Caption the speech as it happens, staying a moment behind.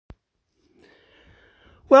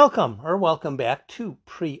Welcome back to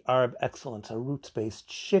Pre-Arb Excellence, a roots-based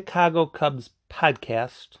Chicago Cubs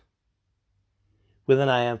podcast with an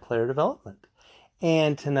eye on player development.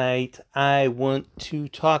 And tonight I want to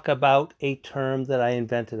talk about a term that I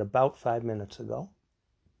invented about 5 minutes ago.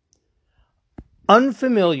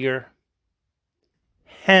 Unfamiliar,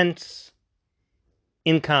 hence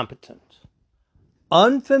incompetent.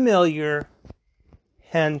 Unfamiliar,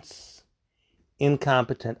 hence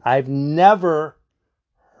incompetent. I've never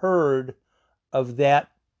heard of that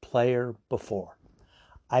player before.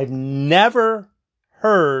 I've never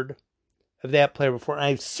heard of that player before. And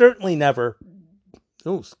I've certainly never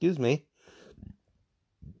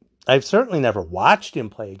watched him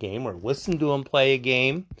play a game or listened to him play a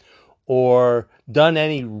game or done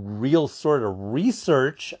any real sort of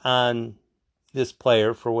research on this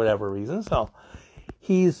player for whatever reason. So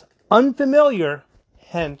he's unfamiliar,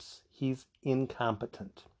 hence he's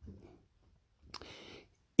incompetent.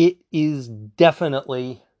 It is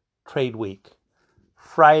definitely trade week.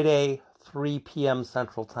 Friday, 3 p.m.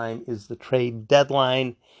 Central Time is the trade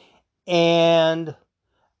deadline. And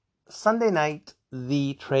Sunday night,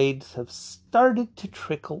 the trades have started to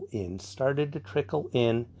trickle in.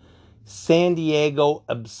 San Diego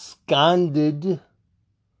absconded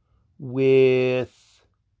with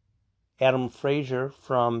Adam Frazier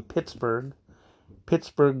from Pittsburgh.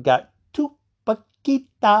 Pittsburgh got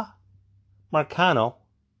Tupaquita Marcano,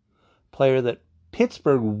 player that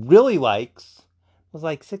Pittsburgh really likes. Was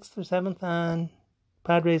like 6th or 7th on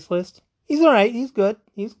Padres list. He's all right. He's good.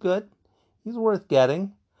 He's worth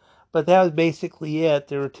getting. But that was basically it.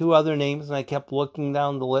 There were 2 other names, and I kept looking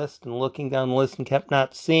down the list and kept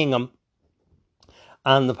not seeing them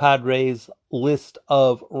on the Padres list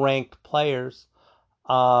of ranked players.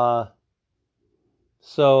 So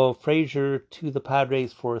Frazier to the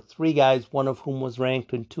Padres for 3 guys, one of whom was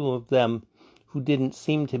ranked and 2 of them who didn't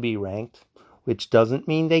seem to be ranked, which doesn't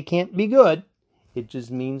mean they can't be good. It just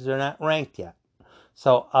means they're not ranked yet.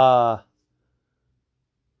 So,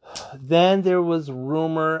 then there was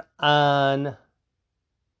rumor on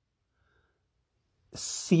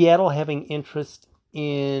Seattle having interest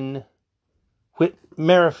in Whit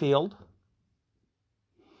Merrifield.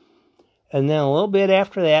 And then a little bit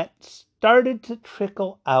after that, started to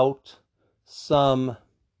trickle out some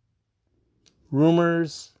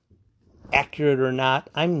rumors, accurate or not.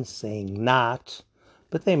 I'm saying not,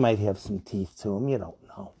 but they might have some teeth to them. You don't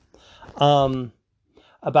know.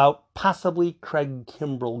 About possibly Craig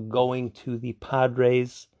Kimbrell going to the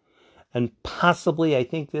Padres, and possibly, I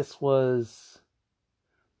think this was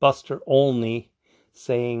Buster Olney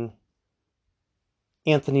saying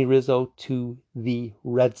Anthony Rizzo to the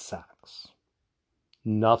Red Sox.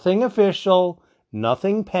 Nothing official,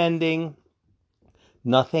 nothing pending,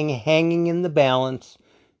 nothing hanging in the balance,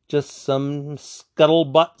 just some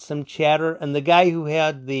scuttlebutt, some chatter, and the guy who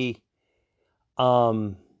had the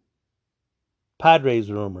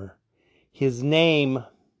Padres rumor, his name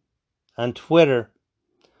on Twitter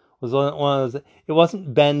was one of those. It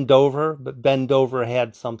wasn't Ben Dover, but Ben Dover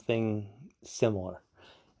had something similar.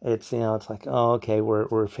 It's it's like, oh, okay,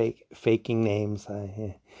 we're faking names.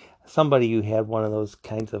 Somebody who had one of those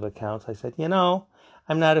kinds of accounts, I said,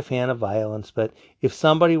 I'm not a fan of violence, but if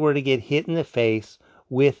somebody were to get hit in the face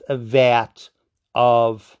with a vat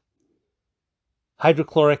of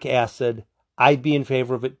hydrochloric acid, I'd be in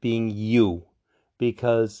favor of it being you.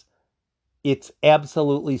 Because it's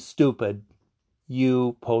absolutely stupid,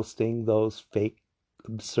 you posting those fake,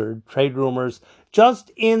 absurd trade rumors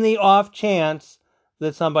just in the off chance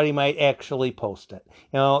that somebody might actually post it.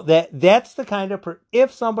 That's the kind of...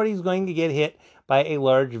 if somebody's going to get hit by a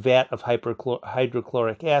large vat of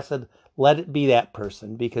hydrochloric acid, let it be that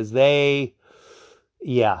person. Because if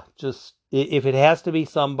it has to be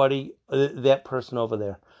somebody, that person over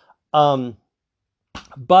there.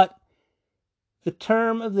 But the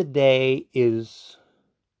term of the day is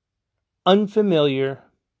unfamiliar,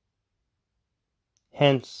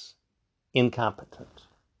 hence incompetent.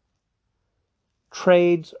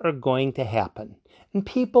 Trades are going to happen. And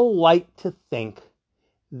people like to think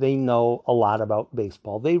they know a lot about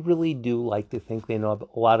baseball. They really do like to think they know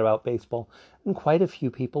a lot about baseball. And quite a few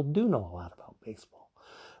people do know a lot about baseball.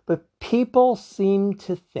 But some people seem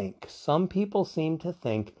to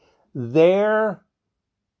think their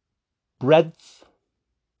breadth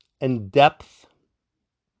and depth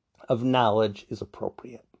of knowledge is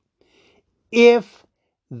appropriate if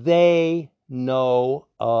they know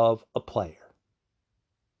of a player.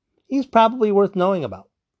 He's probably worth knowing about.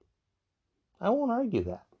 I won't argue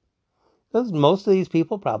that. Because most of these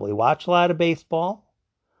people probably watch a lot of baseball.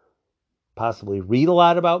 possibly read a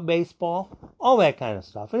lot about baseball, all that kind of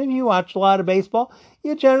stuff. And if you watch a lot of baseball,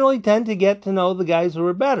 you generally tend to get to know the guys who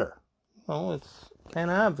are better. Well, it's kind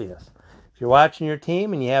of obvious. If you're watching your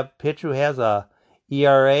team and you have a pitcher who has a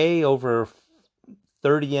ERA over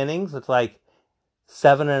 30 innings, it's like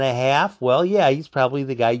 7.5. Well, yeah, he's probably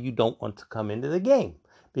the guy you don't want to come into the game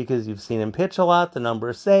because you've seen him pitch a lot. The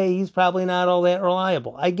numbers say he's probably not all that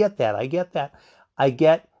reliable. I get that. I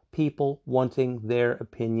get people wanting their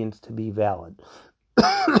opinions to be valid.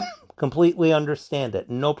 Completely understand it.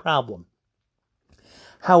 No problem.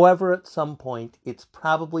 However, at some point, it's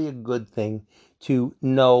probably a good thing to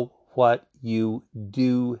know what you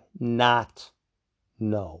do not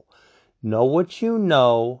know. Know what you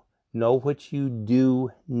know what you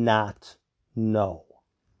do not know.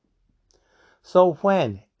 So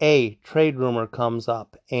when a trade rumor comes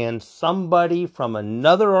up and somebody from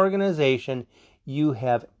another organization, you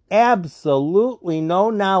have absolutely no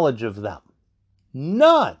knowledge of them.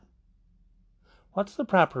 None. What's the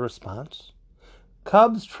proper response?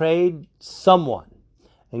 Cubs trade someone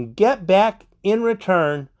and get back in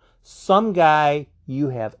return some guy you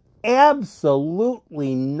have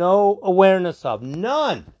absolutely no awareness of.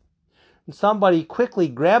 None. And somebody quickly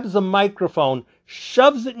grabs a microphone,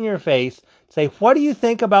 shoves it in your face, say, what do you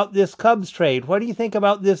think about this Cubs trade? What do you think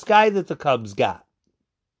about this guy that the Cubs got?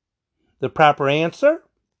 The proper answer,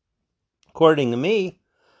 according to me,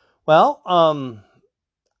 well,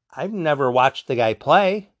 I've never watched the guy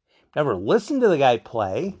play, never listened to the guy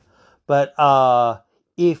play, but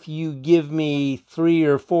if you give me 3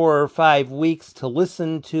 or 4 or 5 weeks to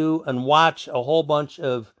listen to and watch a whole bunch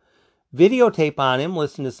of videotape on him,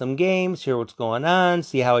 listen to some games, hear what's going on,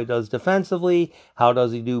 see how he does defensively, how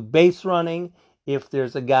does he do base running, if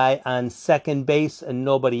there's a guy on second base and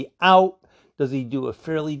nobody out, does he do a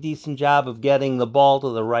fairly decent job of getting the ball to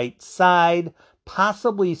the right side,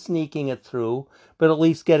 possibly sneaking it through, but at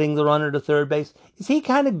least getting the runner to third base? Is he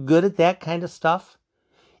kind of good at that kind of stuff?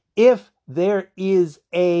 If there is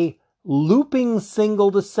a looping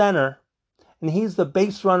single to center, and he's the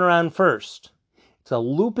base runner on first, it's a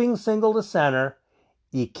looping single to center,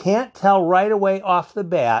 you can't tell right away off the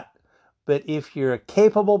bat, but if you're a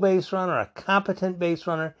capable base runner, a competent base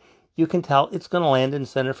runner, you can tell it's going to land in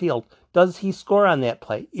center field. Does he score on that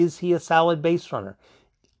play? Is he a solid base runner?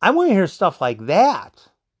 I want to hear stuff like that.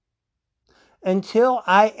 Until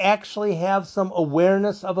I actually have some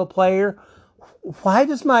awareness of a player,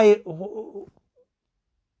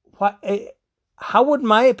 how would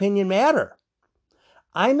my opinion matter?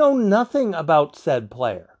 I know nothing about said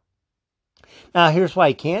player. Now, here's what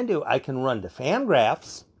I can do. I can run to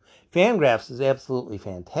Fangraphs. Fangraphs is absolutely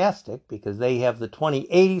fantastic because they have the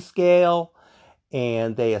 20/80 scale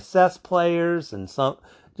and they assess players, and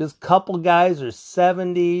just a couple guys are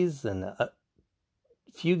 70s and a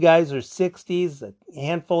few guys are 60s, a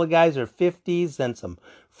handful of guys are 50s, then some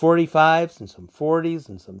 45s and some 40s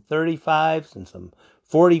and some 35s and some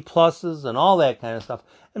 40 pluses and all that kind of stuff.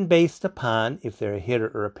 And based upon if they're a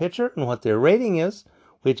hitter or a pitcher and what their rating is,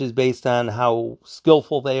 which is based on how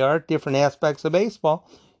skillful they are at different aspects of baseball,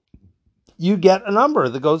 you get a number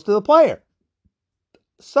that goes to the player.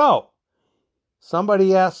 So,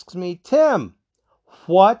 somebody asks me, Tim,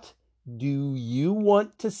 what do you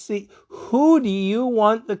want to see? Who do you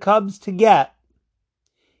want the Cubs to get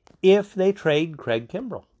if they trade Craig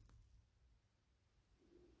Kimbrel?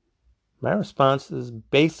 My response is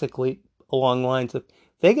basically along the lines of,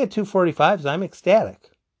 if they get 245s, I'm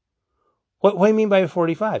ecstatic. What do you mean by a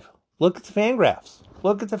 45? Look at the Fangraphs.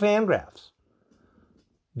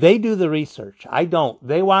 They do the research. I don't.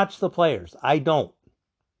 They watch the players. I don't.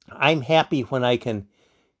 I'm happy when I can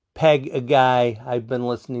peg a guy. I've been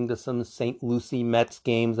listening to some St. Lucie Mets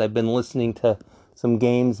games. I've been listening to some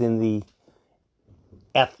games in the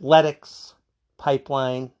Athletics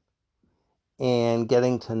pipeline and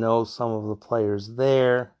getting to know some of the players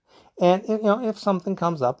there. And if something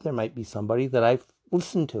comes up, there might be somebody that I've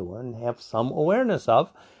listened to and have some awareness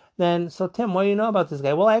of. Then, so Tim, what do you know about this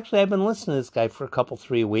guy? Well, actually, I've been listening to this guy for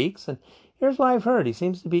 3 weeks, and here's what I've heard. He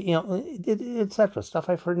seems to be, etc. Stuff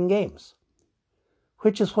I've heard in games,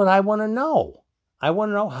 which is what I want to know. I want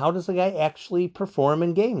to know, how does a guy actually perform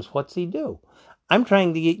in games? What's he do? I'm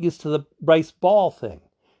trying to get used to the Bryce Ball thing.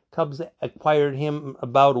 Cubs acquired him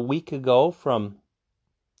about a week ago from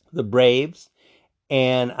the Braves,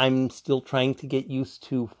 and I'm still trying to get used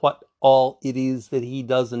to what all it is that he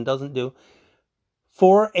does and doesn't do.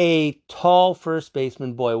 For a tall first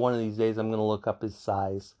baseman, boy, one of these days I'm going to look up his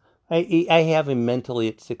size. I have him mentally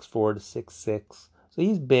at 6'4" to 6'6". So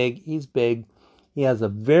he's big. He has a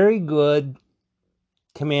very good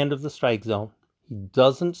command of the strike zone. He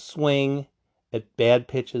doesn't swing at bad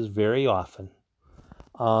pitches very often.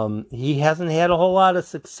 He hasn't had a whole lot of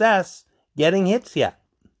success getting hits yet.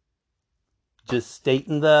 Just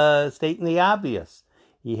stating the obvious.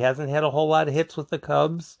 He hasn't had a whole lot of hits with the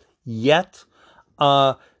Cubs yet.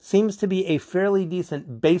 Seems to be a fairly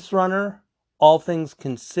decent base runner, all things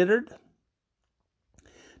considered.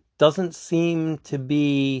 Doesn't seem to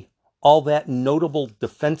be all that notable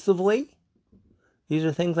defensively. These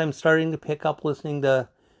are things I'm starting to pick up listening to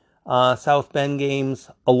South Bend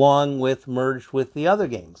games along with merged with the other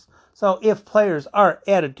games. So if players are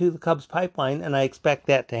added to the Cubs pipeline, and I expect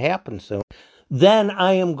that to happen soon, then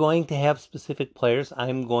I am going to have specific players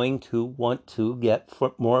I'm going to want to get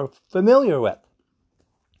more familiar with.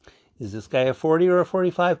 Is this guy a 40 or a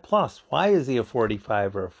 45 plus? Why is he a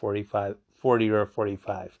 45 or a 40 or a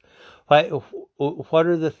 45? Why, what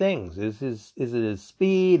are the things? Is it his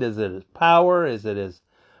speed? Is it his power? Is it his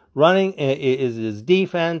running? Is it his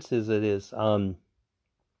defense? Is it his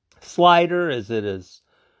slider? Is it his,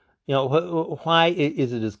 why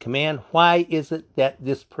is it his command? Why is it that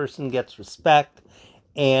this person gets respect?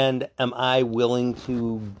 And am I willing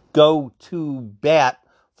to go to bat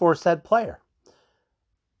for said player?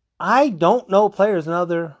 I don't know players in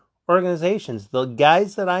other organizations. The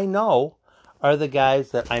guys that I know are the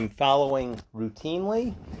guys that I'm following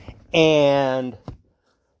routinely, and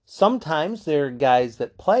sometimes there are guys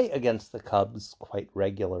that play against the Cubs quite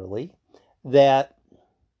regularly that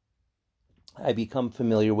I become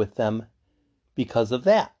familiar with them because of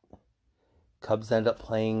that. Cubs end up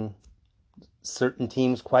playing certain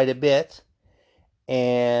teams quite a bit,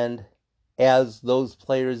 and as those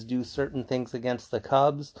players do certain things against the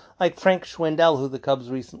Cubs, like Frank Schwindel, who the Cubs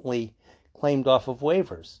recently claimed off of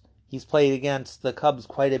waivers. He's played against the Cubs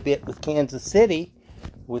quite a bit with Kansas City,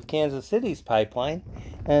 with Kansas City's pipeline.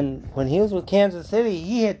 And when he was with Kansas City,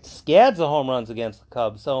 he hit scads of home runs against the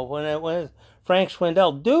Cubs. So when Frank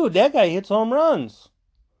Schwindel, dude, that guy hits home runs.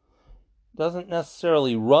 Doesn't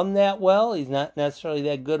necessarily run that well. He's not necessarily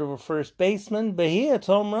that good of a first baseman, but he hits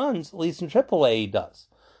home runs, at least in AAA he does.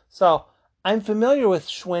 So I'm familiar with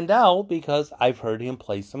Schwindel because I've heard him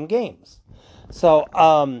play some games. So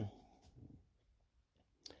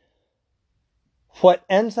what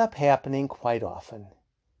ends up happening quite often,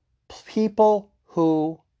 people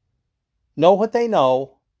who know what they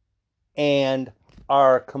know and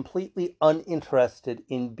are completely uninterested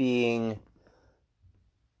in being,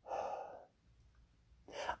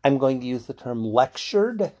 I'm going to use the term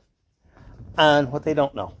lectured on what they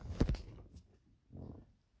don't know.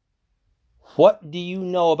 What do you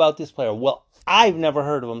know about this player? Well, I've never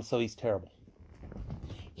heard of him, so he's terrible.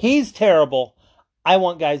 He's terrible. I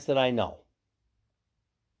want guys that I know.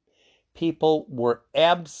 People were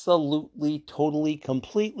absolutely, totally,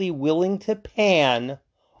 completely willing to pan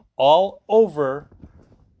all over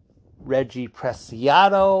Reggie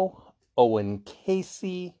Preciado, Owen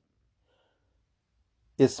Casey,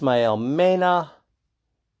 Ismael Mena,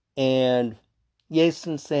 and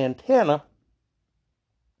Jason Santana.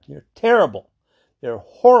 They're terrible. They're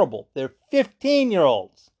horrible. They're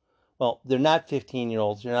 15-year-olds. Well, they're not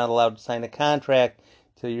 15-year-olds. You're not allowed to sign a contract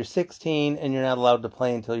till you're 16, and you're not allowed to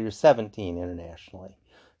play until you're 17 internationally.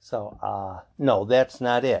 So, no, that's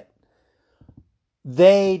not it.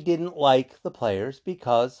 They didn't like the players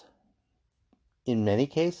because, in many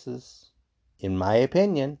cases, in my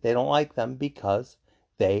opinion, they don't like them because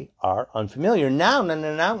they are unfamiliar.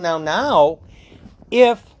 Now,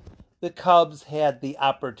 if the Cubs had the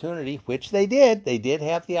opportunity, which they did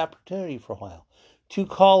have the opportunity for a while, to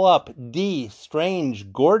call up D.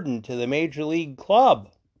 Strange Gordon to the Major League club,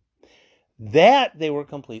 that they were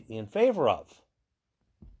completely in favor of.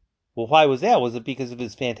 Well, why was that? Was it because of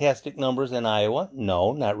his fantastic numbers in Iowa?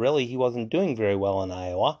 No, not really. He wasn't doing very well in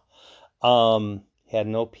Iowa. Had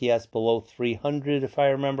an OPS below 300, if I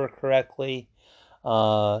remember correctly.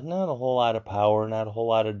 Not a whole lot of power, not a whole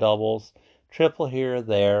lot of doubles. Triple here or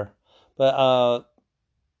there. But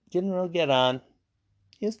didn't really get on.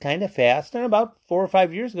 He was kind of fast. And about 4 or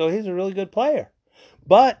 5 years ago, he was a really good player.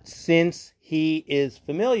 But since he is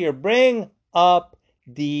familiar, bring up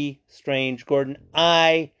D. Strange Gordon.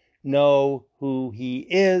 I know who he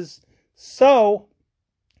is. So,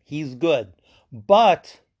 he's good.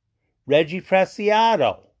 But Reggie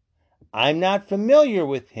Preciado, I'm not familiar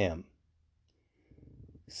with him.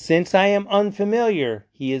 Since I am unfamiliar,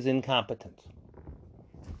 he is incompetent.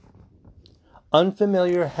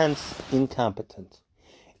 Unfamiliar, hence incompetent.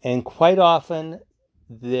 And quite often,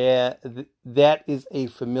 that is a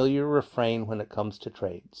familiar refrain when it comes to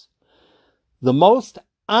trades. The most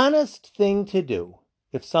honest thing to do,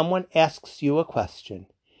 if someone asks you a question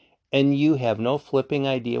and you have no flipping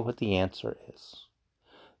idea what the answer is,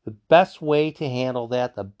 The best way to handle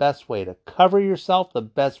that, the best way to cover yourself, the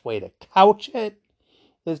best way to couch it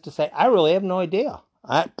is to say, I really have no idea.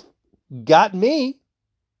 Got me.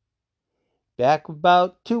 Back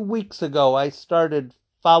about 2 weeks ago, I started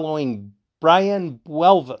following Brian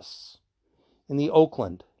Buelvis in the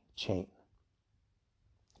Oakland chain.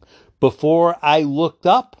 Before I looked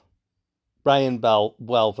up Brian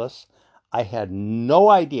Buelvis, I had no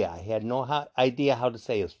idea. I had no idea how to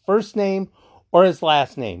say his first name or his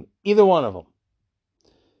last name, either one of them.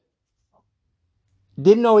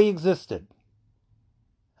 Didn't know he existed.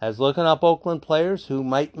 I was looking up Oakland players who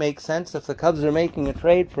might make sense if the Cubs are making a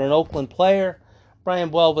trade for an Oakland player. Brian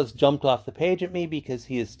Buelvis jumped off the page at me because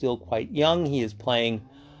he is still quite young. He is playing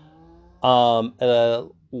at a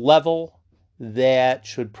level that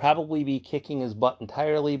should probably be kicking his butt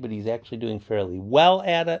entirely, but he's actually doing fairly well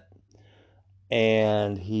at it.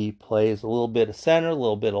 And he plays a little bit of center, a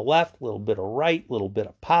little bit of left, a little bit of right, a little bit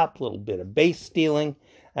of pop, a little bit of base stealing.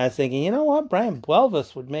 And I was thinking, you know what? Brian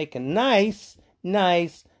Buelvis would make a nice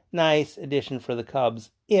addition for the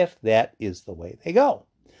Cubs if that is the way they go.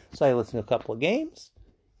 So I listened to a couple of games,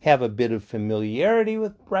 have a bit of familiarity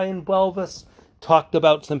with Brian Buelvis, talked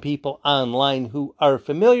about some people online who are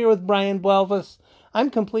familiar with Brian Buelvis. I'm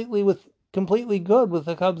completely good with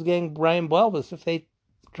the Cubs getting Brian Buelvis if they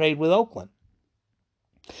trade with Oakland.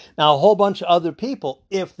 Now, a whole bunch of other people,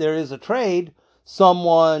 if there is a trade,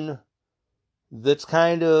 someone that's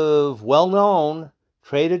kind of well-known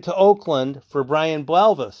traded to Oakland for Brian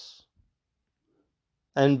Buelvis.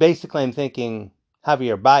 And basically I'm thinking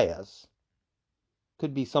Javier Baez.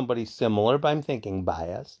 Could be somebody similar, but I'm thinking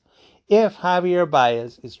Baez. If Javier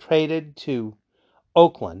Baez is traded to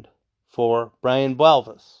Oakland for Brian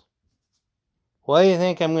Buelvis, what do you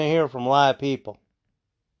think I'm going to hear from a lot of people?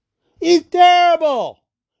 He's terrible!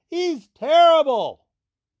 He's terrible!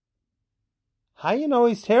 How do you know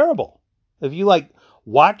he's terrible? Have you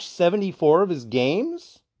watched 74 of his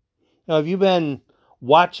games? Have you been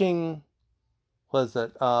watching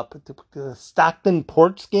Stockton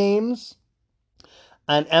Ports games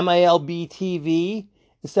on MILB TV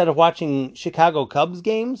instead of watching Chicago Cubs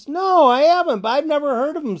games? No, I haven't, but I've never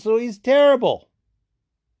heard of him, so he's terrible.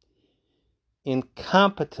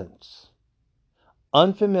 Incompetence.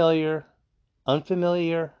 Unfamiliar,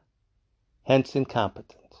 hence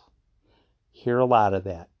incompetent. Hear a lot of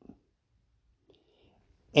that.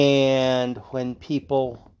 And when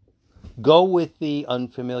people go with the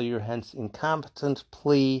unfamiliar, hence incompetent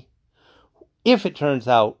plea, if it turns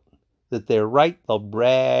out that they're right, they'll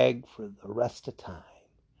brag for the rest of time.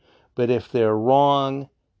 But if they're wrong,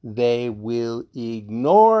 they will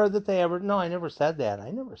ignore that they ever... No, I never said that.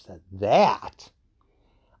 I never said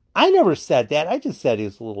that. I just said he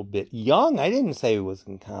was a little bit young. I didn't say he was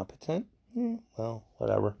incompetent. Well,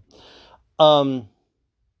 whatever.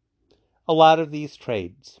 A lot of these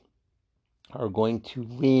trades are going to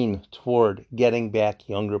lean toward getting back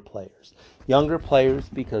younger players. Younger players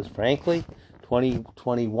because, frankly,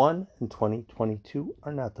 2021 and 2022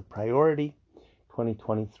 are not the priority.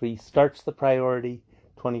 2023 starts the priority.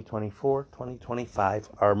 2024, 2025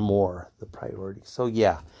 are more the priority. So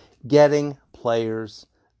yeah, getting players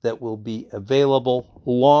that will be available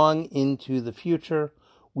long into the future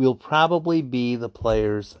will probably be the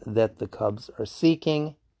players that the Cubs are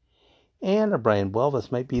seeking. And a Brian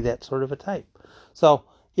Buelvis might be that sort of a type. So,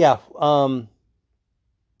 yeah,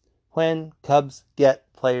 when Cubs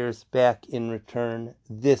get players back in return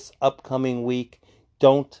this upcoming week,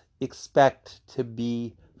 don't expect to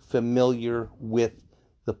be familiar with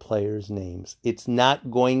the players' names. It's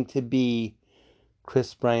not going to be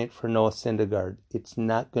Kris Bryant for Noah Syndergaard. It's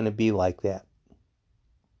not going to be like that.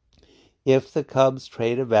 If the Cubs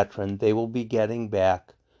trade a veteran, they will be getting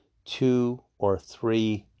back 2 or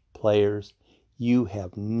 3 players. You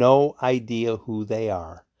have no idea who they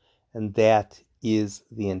are. And that is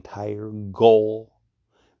the entire goal.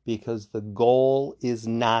 Because the goal is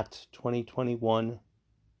not 2021.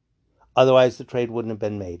 Otherwise, the trade wouldn't have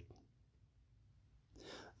been made.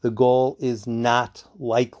 The goal is not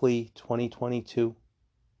likely 2022.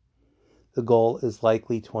 The goal is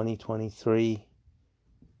likely 2023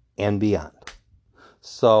 and beyond.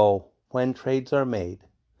 So, when trades are made,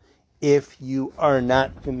 if you are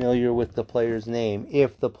not familiar with the player's name,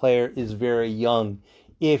 if the player is very young,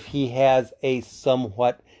 if he has a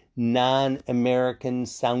somewhat non-American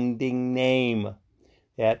sounding name,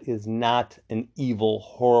 that is not an evil,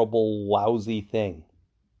 horrible, lousy thing.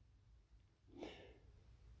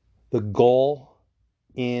 The goal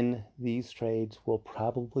in these trades will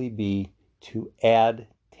probably be to add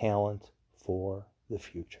talent for the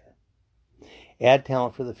future. Add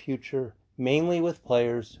talent for the future, mainly with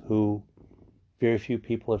players who very few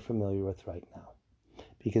people are familiar with right now,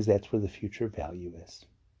 because that's where the future value is.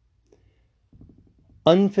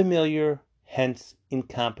 Unfamiliar, hence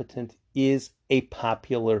incompetent, is a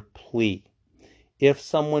popular plea. If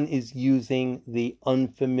someone is using the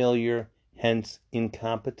unfamiliar, hence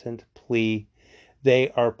incompetent plea, they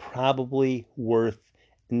are probably worth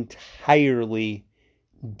entirely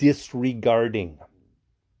disregarding.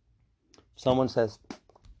 Someone says,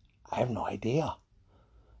 I have no idea,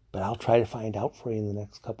 but I'll try to find out for you in the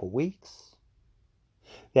next couple weeks.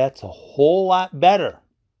 That's a whole lot better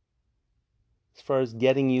as far as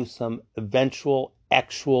getting you some eventual,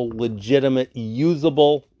 actual, legitimate,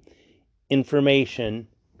 usable information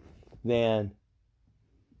than,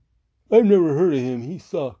 I've never heard of him, he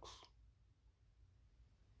sucks.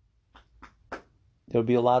 There'll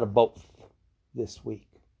be a lot of both this week.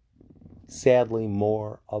 Sadly,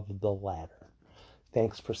 more of the latter.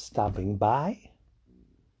 Thanks for stopping by.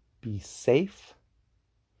 Be safe.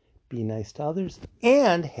 Be nice to others.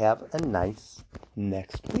 And have a nice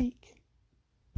next week.